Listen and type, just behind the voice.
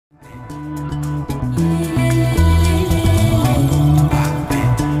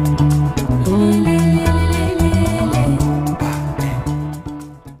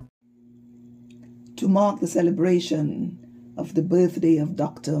the celebration of the birthday of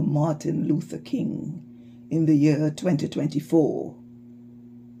Dr. Martin Luther King in the year 2024,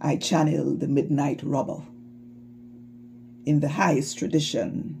 I channel the Midnight Robber in the highest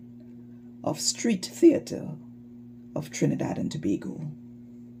tradition of street theater of Trinidad and Tobago.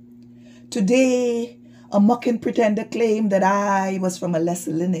 Today, a mocking pretender claimed that I was from a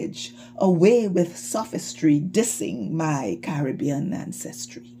lesser lineage, away with sophistry dissing my Caribbean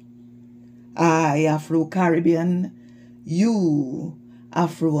ancestry. I, Afro-Caribbean, you,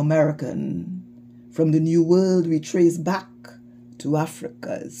 Afro-American. From the New World we trace back to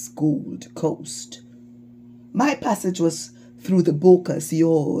Africa's Gold Coast. My passage was through the Bocas,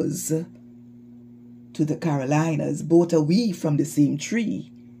 yours. To the Carolinas, both are we from the same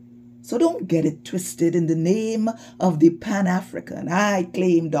tree. So don't get it twisted. In the name of the Pan-African, I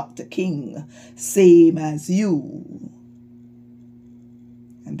claim Dr. King, same as you.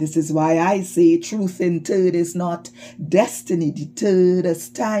 And this is why I say truth interred is not destiny deterred, as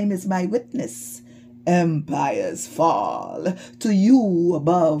time is my witness. Empires fall. To you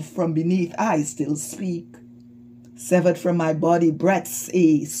above, from beneath I still speak. Severed from my body breaths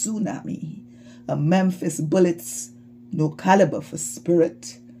a tsunami, a Memphis bullets, no caliber for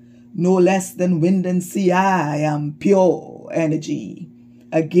spirit. No less than wind and sea, I am pure energy,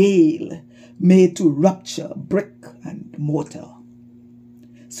 a gale made to rupture brick and mortar.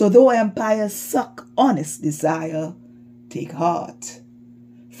 So though empires suck honest desire, take heart.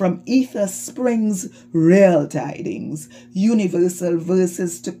 From ether springs real tidings, universal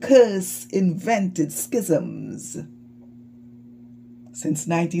verses to curse invented schisms. Since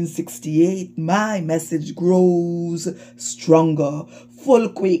 1968, my message grows stronger, full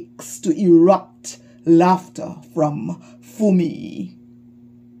quakes to erupt laughter from Fumi.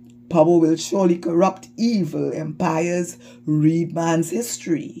 Power will surely corrupt evil empires. Read man's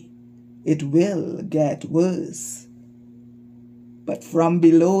history. It will get worse. But from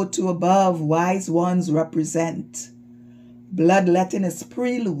below to above, wise ones represent. Bloodletting is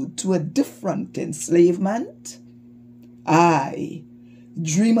prelude to a different enslavement. I,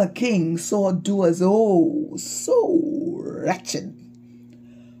 Dreamer King, saw doers, oh, so wretched.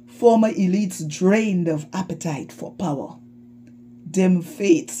 Former elites drained of appetite for power. Dim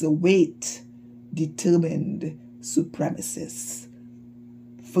fates await determined supremacists.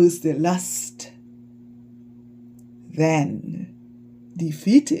 First they lust, then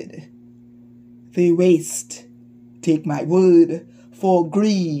defeated, they waste. Take my word, for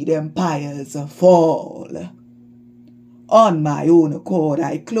greed empires fall. On my own accord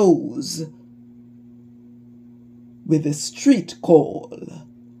I close with a street call,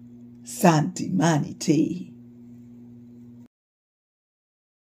 Santi Manite.